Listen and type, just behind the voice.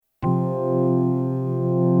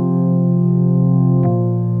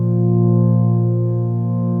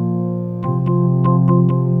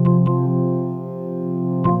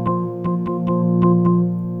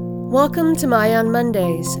Welcome to My on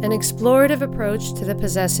Mondays, an explorative approach to the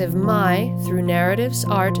possessive my through narratives,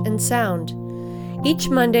 art, and sound. Each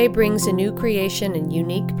Monday brings a new creation and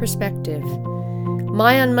unique perspective.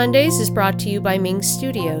 My on Mondays is brought to you by Ming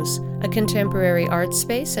Studios, a contemporary art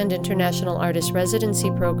space and international artist residency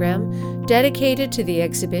program dedicated to the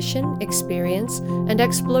exhibition, experience, and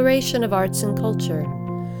exploration of arts and culture.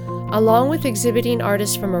 Along with exhibiting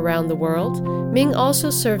artists from around the world, Ming also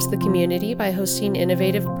serves the community by hosting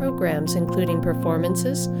innovative programs including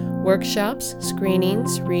performances, workshops,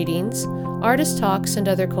 screenings, readings, artist talks, and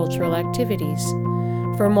other cultural activities.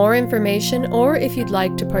 For more information, or if you'd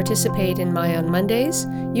like to participate in My on Mondays,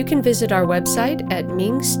 you can visit our website at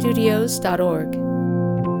mingstudios.org.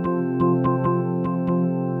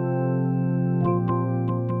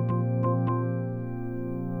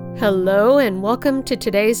 Hello and welcome to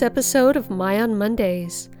today's episode of My on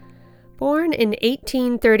Mondays. Born in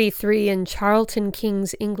 1833 in Charlton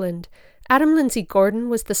Kings, England, Adam Lindsay Gordon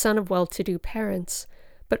was the son of well-to-do parents,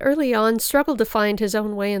 but early on struggled to find his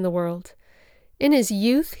own way in the world. In his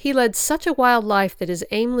youth, he led such a wild life that his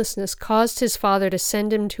aimlessness caused his father to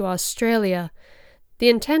send him to Australia. The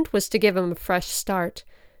intent was to give him a fresh start,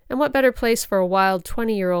 and what better place for a wild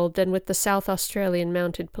 20-year-old than with the South Australian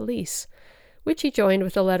Mounted Police, which he joined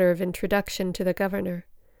with a letter of introduction to the governor.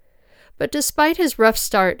 But despite his rough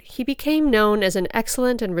start, he became known as an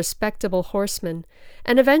excellent and respectable horseman,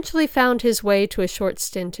 and eventually found his way to a short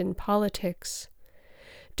stint in politics.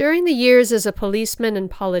 During the years as a policeman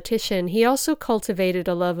and politician, he also cultivated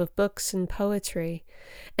a love of books and poetry,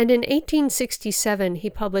 and in 1867 he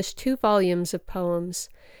published 2 volumes of poems,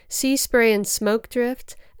 Sea Spray and Smoke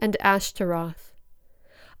Drift and Ashtaroth.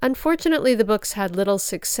 Unfortunately, the books had little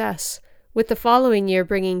success, with the following year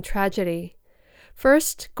bringing tragedy.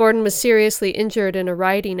 First, Gordon was seriously injured in a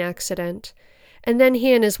riding accident, and then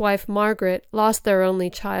he and his wife Margaret lost their only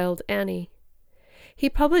child, Annie. He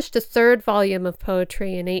published a 3rd volume of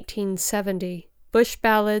poetry in 1870, Bush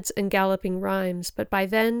Ballads and Galloping Rhymes, but by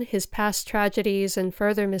then his past tragedies and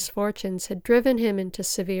further misfortunes had driven him into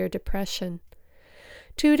severe depression.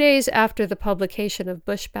 2 days after the publication of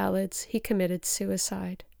Bush Ballads, he committed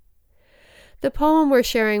suicide. The poem we're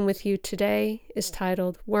sharing with you today is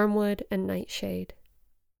titled Wormwood and Nightshade.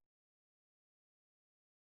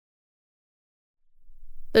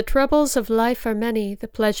 The troubles of life are many, the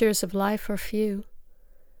pleasures of life are few.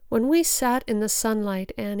 When we sat in the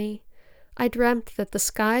sunlight, Annie, I dreamt that the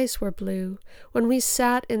skies were blue. When we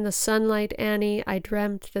sat in the sunlight, Annie, I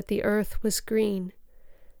dreamt that the earth was green.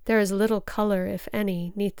 There is little color, if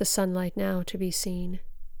any, 'neath the sunlight now to be seen.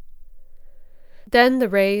 Then the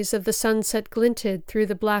rays of the sunset glinted through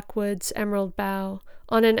the blackwood's emerald bough,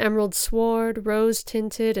 on an emerald sward,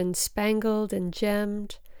 rose-tinted and spangled and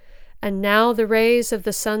gemmed. And now the rays of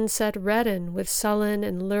the sunset redden with sullen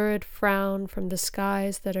and lurid frown from the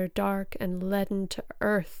skies that are dark and leaden to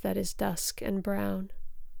earth that is dusk and brown.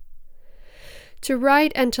 To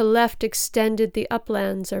right and to left extended the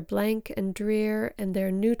uplands are blank and drear, and their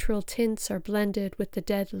neutral tints are blended with the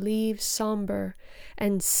dead leaves sombre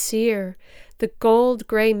and sere. The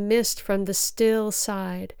gold-gray mist from the still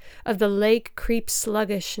side of the lake creeps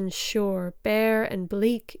sluggish and sure. Bare and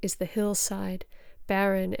bleak is the hillside,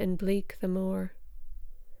 barren and bleak the moor.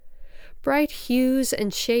 Bright hues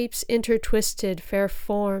and shapes intertwisted, fair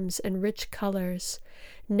forms and rich colors.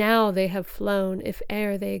 Now they have flown, if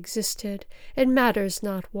e'er they existed. It matters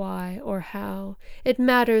not why or how. It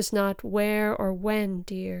matters not where or when,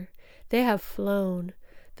 dear. They have flown,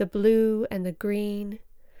 the blue and the green.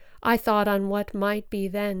 I thought on what might be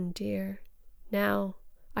then, dear. Now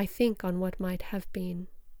I think on what might have been.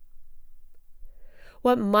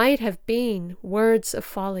 What might have been, words of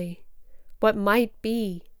folly. What might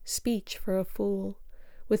be, speech for a fool.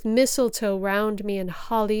 With mistletoe round me and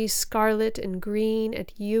holly, scarlet and green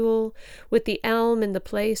at Yule, with the elm in the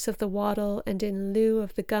place of the wattle, and in lieu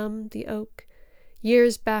of the gum, the oak.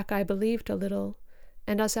 Years back I believed a little,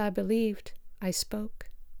 and as I believed, I spoke.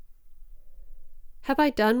 Have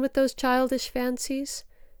I done with those childish fancies?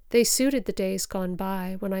 They suited the days gone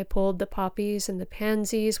by, when I pulled the poppies and the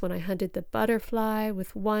pansies, when I hunted the butterfly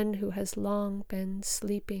with one who has long been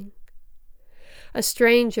sleeping. A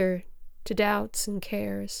stranger to doubts and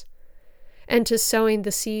cares, and to sowing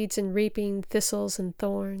the seeds and reaping thistles and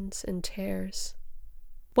thorns and tares.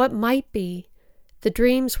 What might be? The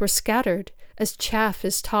dreams were scattered, as chaff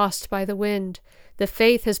is tossed by the wind. The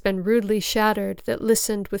faith has been rudely shattered, that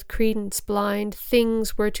listened with credence blind.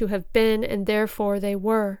 Things were to have been, and therefore they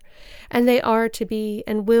were, and they are to be,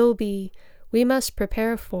 and will be. We must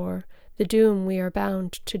prepare for the doom we are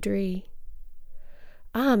bound to dree.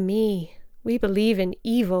 Ah me, we believe in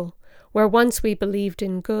evil, where once we believed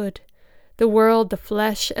in good. The world, the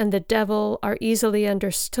flesh, and the devil are easily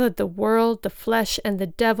understood. The world, the flesh, and the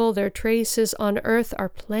devil, their traces on earth are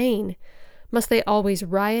plain. Must they always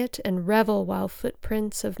riot and revel while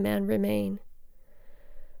footprints of man remain?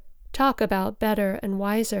 Talk about better and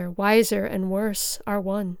wiser, wiser and worse are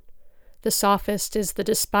one. The sophist is the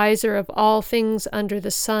despiser of all things under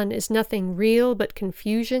the sun. Is nothing real but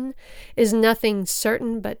confusion? Is nothing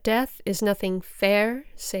certain but death? Is nothing fair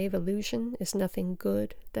save illusion? Is nothing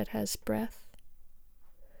good that has breath?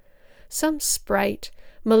 Some sprite,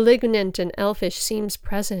 malignant and elfish, seems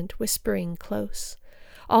present, whispering close.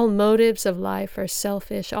 All motives of life are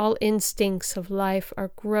selfish, all instincts of life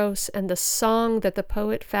are gross, and the song that the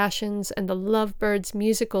poet fashions and the lovebird's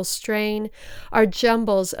musical strain are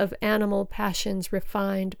jumbles of animal passions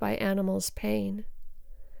refined by animals' pain.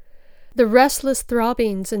 The restless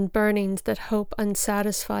throbbings and burnings that hope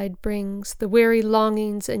unsatisfied brings, the weary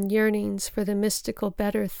longings and yearnings for the mystical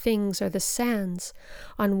better things, are the sands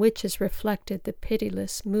on which is reflected the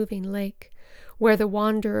pitiless moving lake, where the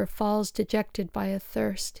wanderer falls dejected by a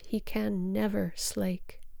thirst he can never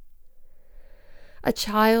slake. A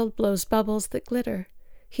child blows bubbles that glitter.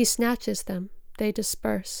 He snatches them, they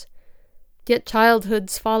disperse. Yet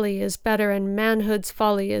childhood's folly is better, and manhood's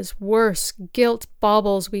folly is worse. Guilt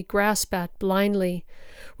baubles we grasp at blindly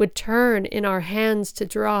would turn in our hands to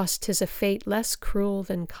dross. 'Tis a fate less cruel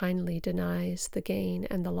than kindly denies the gain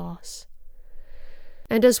and the loss.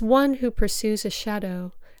 And as one who pursues a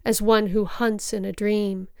shadow, as one who hunts in a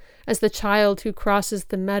dream, as the child who crosses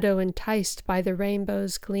the meadow enticed by the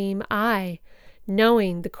rainbow's gleam, I,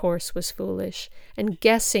 knowing the course was foolish, and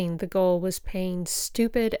guessing the goal was pain,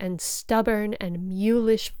 stupid and stubborn and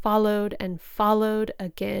mulish, followed and followed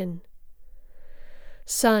again.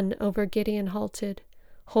 Sun over Gideon halted,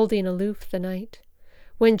 holding aloof the night,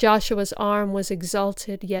 when Joshua's arm was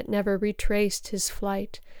exalted, yet never retraced his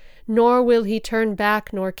flight. Nor will he turn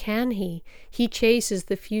back, nor can he. He chases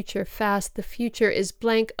the future fast. The future is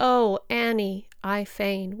blank. Oh, Annie, I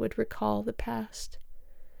fain would recall the past.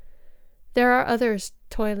 There are others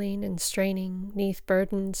toiling and straining 'neath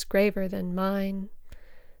burdens graver than mine.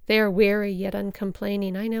 They are weary yet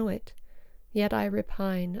uncomplaining. I know it, yet I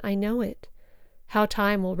repine. I know it, how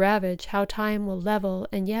time will ravage, how time will level,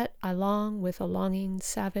 and yet I long with a longing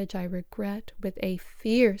savage. I regret with a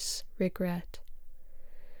fierce regret.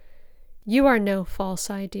 You are no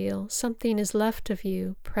false ideal. Something is left of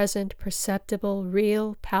you, present, perceptible,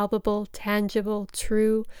 real, palpable, tangible,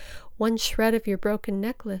 true. One shred of your broken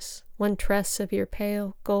necklace, one tress of your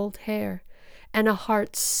pale gold hair, and a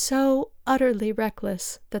heart so utterly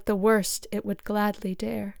reckless that the worst it would gladly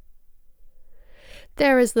dare.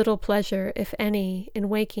 There is little pleasure, if any, in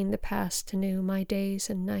waking the past anew. My days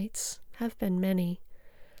and nights have been many,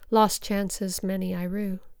 lost chances many I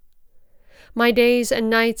rue. My days and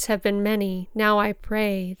nights have been many, now I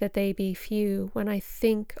pray that they be few, when I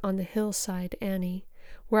think on the hillside, Annie,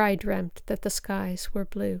 where I dreamt that the skies were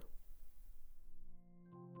blue.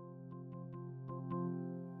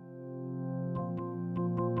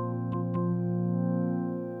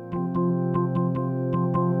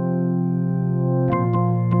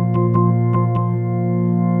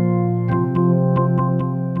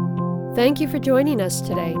 Thank you for joining us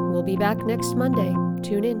today. We'll be back next Monday.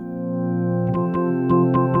 Tune in.